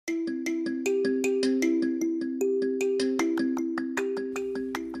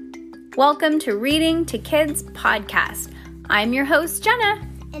Welcome to Reading to Kids podcast. I'm your host, Jenna.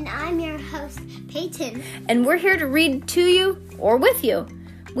 And I'm your host, Peyton. And we're here to read to you or with you.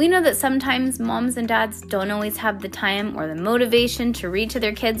 We know that sometimes moms and dads don't always have the time or the motivation to read to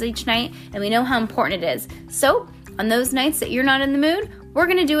their kids each night, and we know how important it is. So, on those nights that you're not in the mood, we're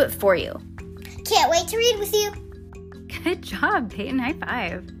going to do it for you. Can't wait to read with you. Good job, Peyton. High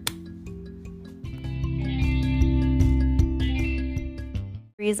five.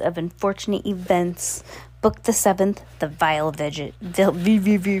 Series of unfortunate events. Book the 7th, The Vile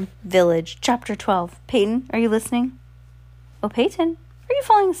Village, Chapter 12. Peyton, are you listening? Oh, Peyton, are you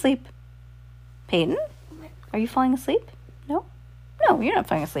falling asleep? Peyton, are you falling asleep? No? No, you're not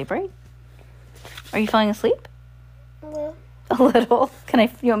falling asleep, right? Are you falling asleep? No. A little.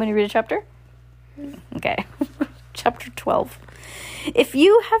 You want me to read a chapter? Okay. Chapter 12. If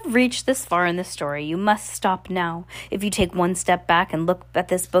you have reached this far in the story, you must stop now. If you take one step back and look at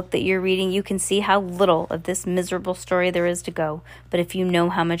this book that you're reading, you can see how little of this miserable story there is to go. But if you know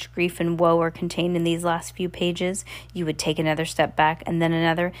how much grief and woe are contained in these last few pages, you would take another step back and then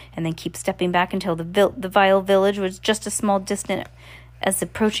another, and then keep stepping back until the vile village was just a small distant as the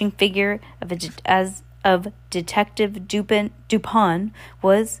approaching figure of Detective Dupin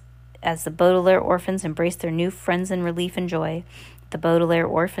was, as the Baudelaire orphans embraced their new friends in relief and joy. The Baudelaire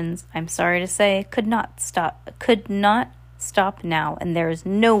orphans, I'm sorry to say, could not stop now, and there is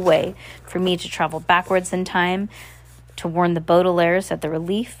no way for me to travel backwards in time to warn the Baudelaires that the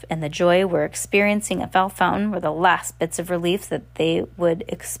relief and the joy we're experiencing at Val Fountain were the last bits of relief that they would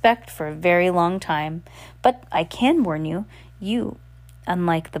expect for a very long time. But I can warn you,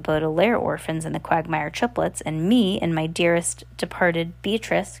 unlike the Baudelaire orphans and the Quagmire triplets, and me and my dearest departed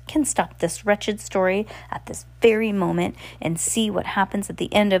Beatrice, can stop this wretched story at this very moment and see what happens at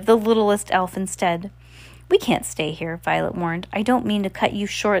the end of The Littlest Elf instead. We can't stay here, Violet warned. I don't mean to cut you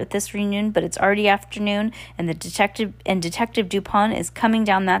short at this reunion, but it's already afternoon, and Detective Dupin is coming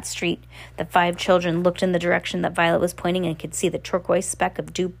down that street. The 5 children looked in the direction that Violet was pointing and could see the turquoise speck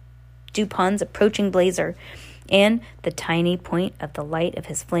of Dupin's approaching blazer, and the tiny point of the light of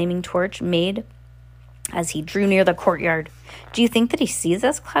his flaming torch made as he drew near the courtyard. Do you think that he sees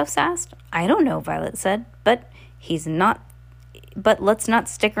us? Klaus asked. I don't know, Violet said, but let's not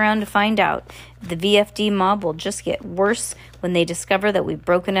stick around to find out. The VFD mob will just get worse when they discover that we've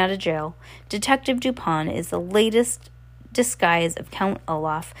broken out of jail. Detective Dupin is the latest disguise of Count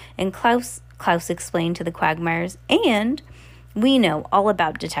Olaf, and Klaus explained to the Quagmires, and we know all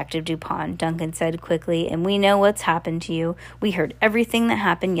about Detective Dupin, Duncan said quickly, and we know what's happened to you. We heard everything that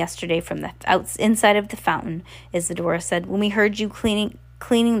happened yesterday from the inside of the fountain, Isadora said. When we heard you cleaning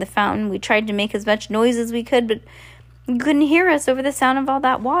the fountain, we tried to make as much noise as we could, but you couldn't hear us over the sound of all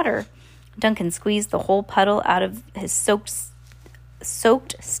that water. Duncan squeezed the whole puddle out of his soaked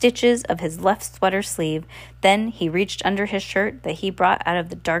stitches of his left sweater sleeve. Then he reached under his shirt that he brought out of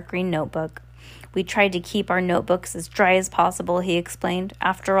the dark green notebook. We tried to keep our notebooks as dry as possible, he explained.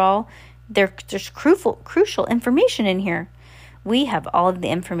 After all, there's crucial information in here. We have all of the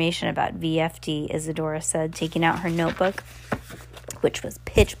information about VFD, Isadora said, taking out her notebook, which was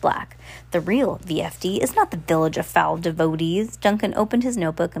pitch black. The real VFD is not the village of foul devotees. Duncan opened his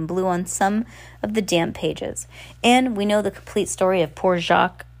notebook and blew on some of the damp pages. And we know the complete story of poor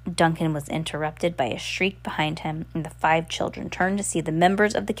Jacques. Duncan was interrupted by a shriek behind him, and the 5 children turned to see the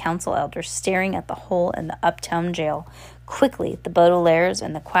members of the council elders staring at the hole in the uptown jail. Quickly, the Baudelaires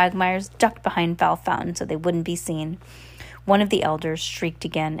and the Quagmires ducked behind Val Fountain so they wouldn't be seen. One of the elders shrieked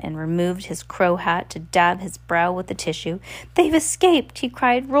again and removed his crow hat to dab his brow with the tissue. They've escaped, he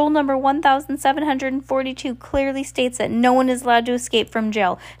cried. Rule number 1742 clearly states that no one is allowed to escape from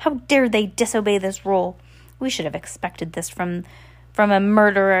jail. How dare they disobey this rule? We should have expected this from a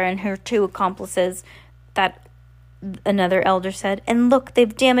murderer and her 2 accomplices, that another elder said. And look,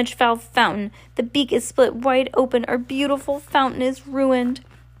 they've damaged Val Fountain. The beak is split wide open. Our beautiful fountain is ruined.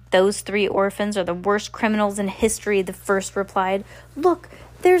 Those 3 orphans are the worst criminals in history, the first replied. Look,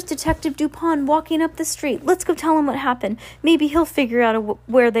 there's Detective Dupin walking up the street. Let's go tell him what happened. Maybe he'll figure out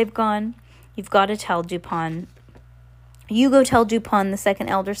where they've gone. You've got to tell Dupin. You go tell Dupin, the second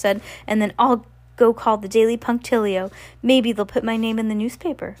elder said, and then I'll go call the Daily Punctilio. Maybe they'll put my name in the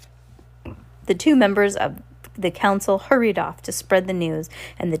newspaper. The 2 members of the council hurried off to spread the news,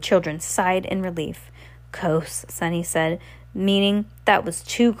 and the children sighed in relief. Close, Sonny said. Meaning that was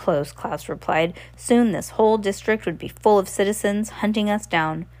too close, Klaus replied. Soon this whole district would be full of citizens hunting us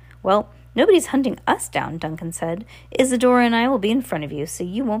down. Well, nobody's hunting us down, Duncan said. Isadora and I will be in front of you, so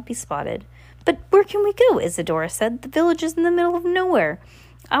you won't be spotted. But where can we go? Isadora said. The village is in the middle of nowhere.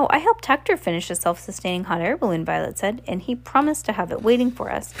 Oh, I helped Hector finish a self-sustaining hot air balloon, Violet said, and he promised to have it waiting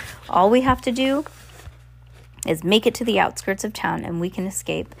for us. All we have to do is make it to the outskirts of town, and we can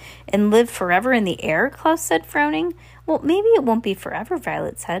escape. And live forever in the air, Klaus said, frowning. Well, maybe it won't be forever,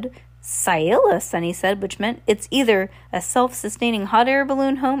 Violet said. Scylla, Sunny said, which meant it's either a self-sustaining hot air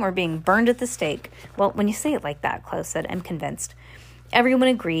balloon home or being burned at the stake. Well, when you say it like that, Klaus said, I'm convinced. Everyone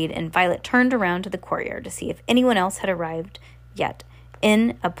agreed, and Violet turned around to the courtyard to see if anyone else had arrived yet.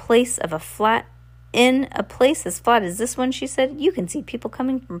 In a place as flat as this one, she said, you can see people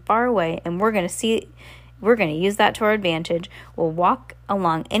coming from far away, and we're going to use that to our advantage. We'll walk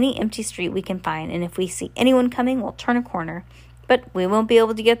along any empty street we can find, and if we see anyone coming, we'll turn a corner. But we won't be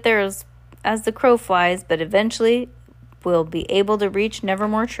able to get there as the crow flies, but eventually we'll be able to reach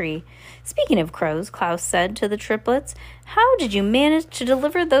Nevermore Tree. Speaking of crows, Klaus said to the triplets, how did you manage to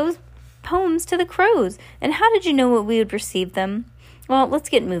deliver those poems to the crows? And how did you know what we would receive them? Well, let's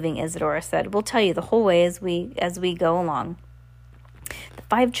get moving, Isadora said. We'll tell you the whole way as we go along. The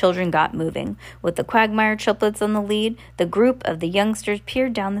 5 children got moving. With the Quagmire triplets on the lead, the group of the youngsters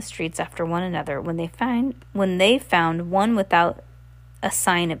peered down the streets after one another when they found one without a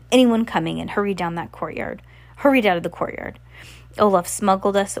sign of anyone coming and hurried out of the courtyard. Olaf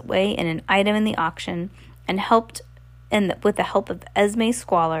smuggled us away in an item in the auction and with the help of Esme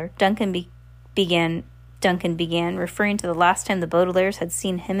Squalor, Duncan began, referring to the last time the Baudelaires had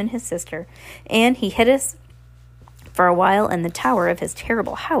seen him and his sister, and he hid us for a while in the tower of his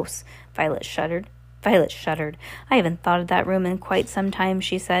terrible house. Violet shuddered. I haven't thought of that room in quite some time,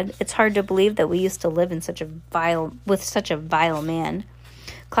 she said. It's hard to believe that we used to live with such a vile man.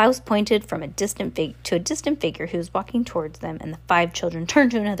 Klaus pointed from a distant figure who was walking towards them, and the 5 children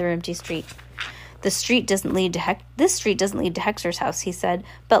turned to another empty street. This street doesn't lead to Hector's house, he said,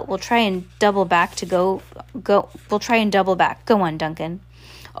 but we'll try and double back. Go on, Duncan.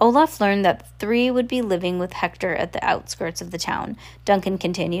 Olaf learned that 3 would be living with Hector at the outskirts of the town. Duncan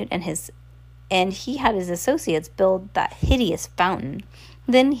continued, and he had his associates build that hideous fountain.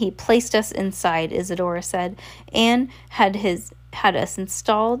 Then he placed us inside, Isadora said, and had us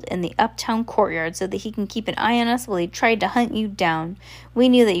installed in the uptown courtyard so that he can keep an eye on us while he tried to hunt you down. We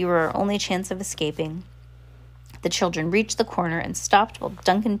knew that you were our only chance of escaping. The children reached the corner and stopped while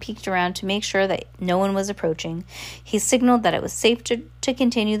Duncan peeked around to make sure that no one was approaching. He signaled that it was safe to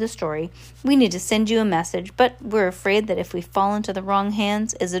continue the story. We need to send you a message, but we're afraid that if we fall into the wrong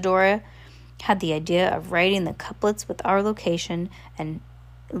hands, Isadora had the idea of writing the couplets with our location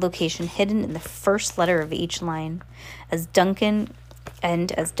hidden in the first letter of each line. As Duncan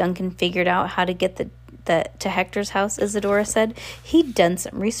figured out how to get to Hector's house, Isadora said, he'd done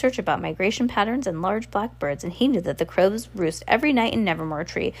some research about migration patterns and large black birds, and he knew that the crows roost every night in Nevermore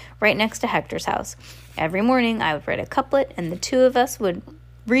Tree, right next to Hector's house. Every morning I would write a couplet, and the 2 of us would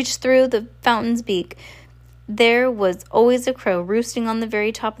reach through the fountain's beak. There was always a crow roosting on the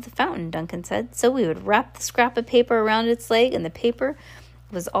very top of the fountain, Duncan said, so we would wrap the scrap of paper around its leg, and the paper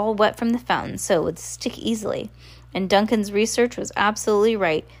was all wet from the fountain, so it would stick easily. And Duncan's research was absolutely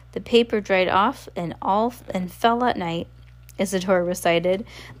right. The paper dried off and fell at night, Isadora recited.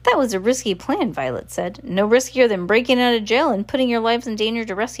 That was a risky plan, Violet said. No riskier than breaking out of jail and putting your lives in danger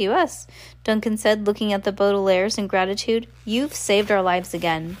to rescue us, Duncan said, looking at the Baudelaires in gratitude. You've saved our lives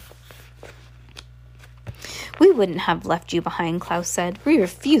again. We wouldn't have left you behind, Klaus said. We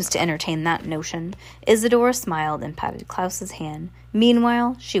refuse to entertain that notion. Isadora smiled and patted Klaus's hand.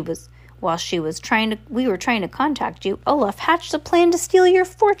 Meanwhile, we were trying to contact you, Olaf hatched a plan to steal your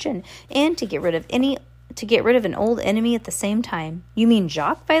fortune and to get rid of an old enemy at the same time. You mean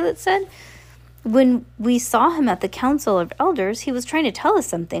Jacques? Violet said. When we saw him at the Council of Elders, he was trying to tell us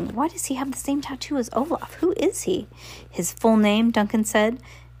something. Why does he have the same tattoo as Olaf? Who is he? His full name, Duncan said,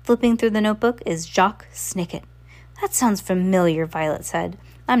 flipping through the notebook, is Jacques Snicket. That sounds familiar, Violet said.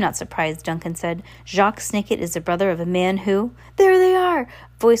 I'm not surprised, Duncan said. Jacques Snicket is the brother of a man who... There they are!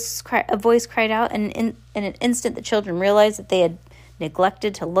 A voice cried out, and in an instant the children realized that they had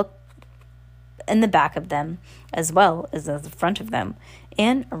neglected to look in the back of them, as well as the front of them.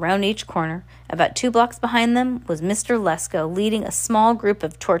 And around each corner, about 2 blocks behind them, was Mr. Lesko leading a small group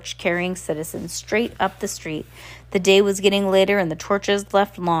of torch-carrying citizens straight up the street. The day was getting later, and the torches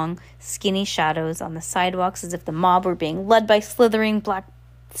left long, skinny shadows on the sidewalks as if the mob were being led by slithering black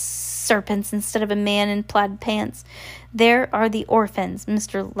serpents instead of a man in plaid pants. There are the orphans,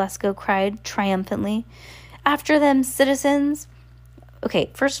 Mr. Lesko cried triumphantly. After them, citizens. Okay,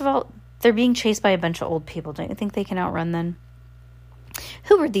 first of all, they're being chased by a bunch of old people. Don't you think they can outrun them?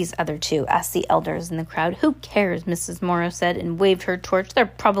 Who were these other 2? Asked the elders in the crowd. Who cares? Mrs. Morrow said and waved her torch. They're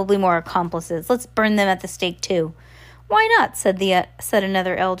probably more accomplices. Let's burn them at the stake too. "Why not?" said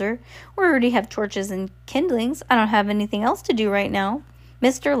another elder. "We already have torches and kindlings. I don't have anything else to do right now."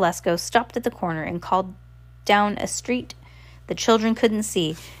 Mr. Lesko stopped at the corner and called down a street the children couldn't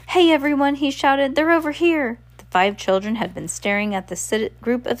see. "Hey, everyone," he shouted. "They're over here." The 5 children had been staring at the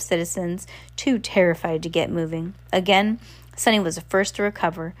group of citizens, too terrified to get moving. Again, Sunny was the first to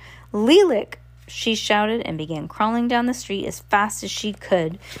recover. "Lilac!" she shouted and began crawling down the street as fast as she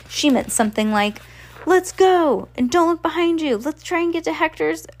could. She meant something like, "Let's go, and don't look behind you. Let's try and get to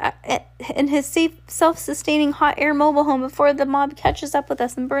Hector's and his safe, self-sustaining hot air mobile home before the mob catches up with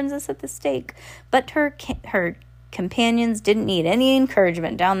us and burns us at the stake." But her companions didn't need any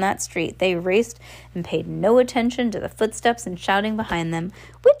encouragement down that street. They raced and paid no attention to the footsteps and shouting behind them,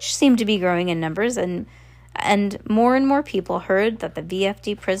 which seemed to be growing in numbers, and more people heard that the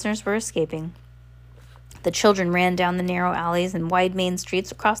VFD prisoners were escaping. The children ran down the narrow alleys and wide main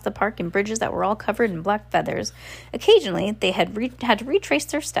streets, across the park and bridges that were all covered in black feathers. Occasionally, they had to retrace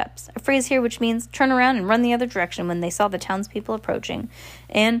their steps, a phrase here which means turn around and run the other direction when they saw the townspeople approaching.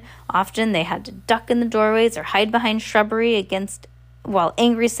 And often they had to duck in the doorways or hide behind shrubbery while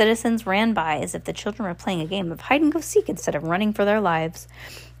angry citizens ran by as if the children were playing a game of hide-and-go-seek instead of running for their lives.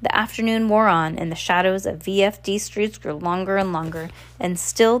 The afternoon wore on, and the shadows of VFD streets grew longer and longer, and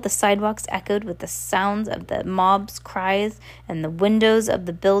still the sidewalks echoed with the sounds of the mob's cries, and the windows of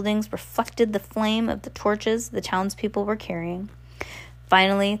the buildings reflected the flame of the torches the townspeople were carrying.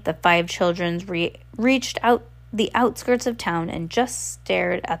 Finally, the 5 children reached out the outskirts of town and just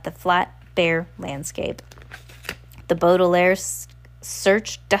stared at the flat, bare landscape. The Baudelaires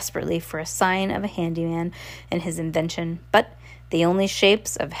searched desperately for a sign of a handyman and his invention, but the only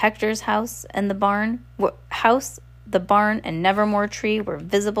shapes of Hector's house, the barn, and Nevermore tree were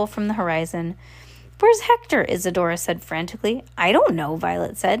visible from the horizon. "Where's Hector?" Isadora said frantically. "I don't know,"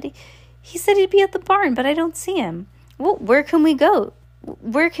 Violet said. "He said he'd be at the barn, but I don't see him." "Well, where can we go?"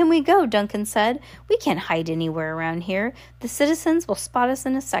 Duncan said. "We can't hide anywhere around here. The citizens will spot us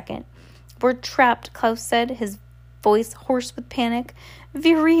in a second." "We're trapped," Klaus said, his voice hoarse with panic.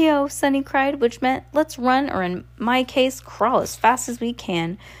 "Vireo," Sunny cried, which meant let's run, or in my case, crawl as fast as we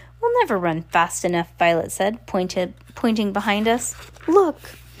can. "We'll never run fast enough," Violet said, pointing behind us. "Look!"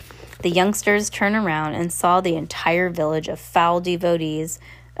 The youngsters turned around and saw the entire village of foul devotees,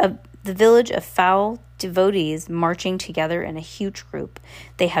 marching together in a huge group.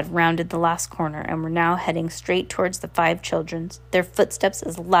 They had rounded the last corner and were now heading straight towards the 5 children, their footsteps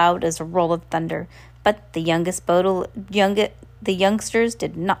as loud as a roll of thunder. But the youngsters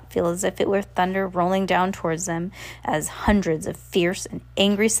did not feel as if it were thunder rolling down towards them as hundreds of fierce and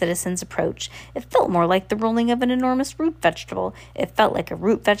angry citizens approached. It felt more like the rolling of an enormous root vegetable. It felt like a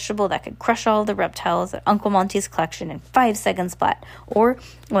root vegetable that could crush all the reptiles at Uncle Monty's collection in 5 seconds flat, or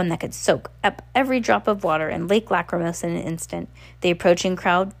one that could soak up every drop of water in Lake Lachrymose in an instant. The approaching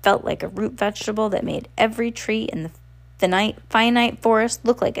crowd felt like a root vegetable that made every tree in the finite forest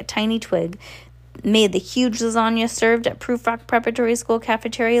look like a tiny twig, made the huge lasagna served at Proof Rock Preparatory School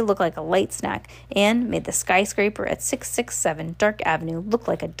cafeteria look like a light snack, and made the skyscraper at 667 Dark Avenue look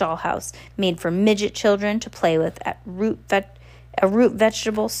like a dollhouse made for midget children to play with. A root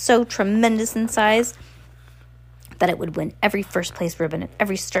vegetable so tremendous in size that it would win every first-place ribbon at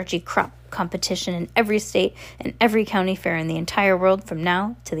every starchy crop competition in every state and every county fair in the entire world from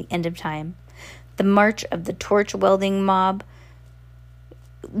now to the end of time. The march of the torch-wielding mob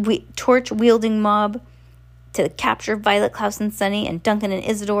to capture Violet, Klaus, and Sunny, and Duncan and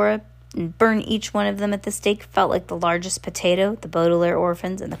Isadora, and burn each one of them at the stake felt like the largest potato the Baudelaire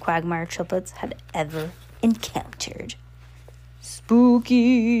orphans and the Quagmire triplets had ever encountered.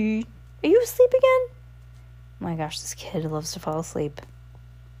 Spooky. Are you asleep again? Oh my gosh, this kid loves to fall asleep.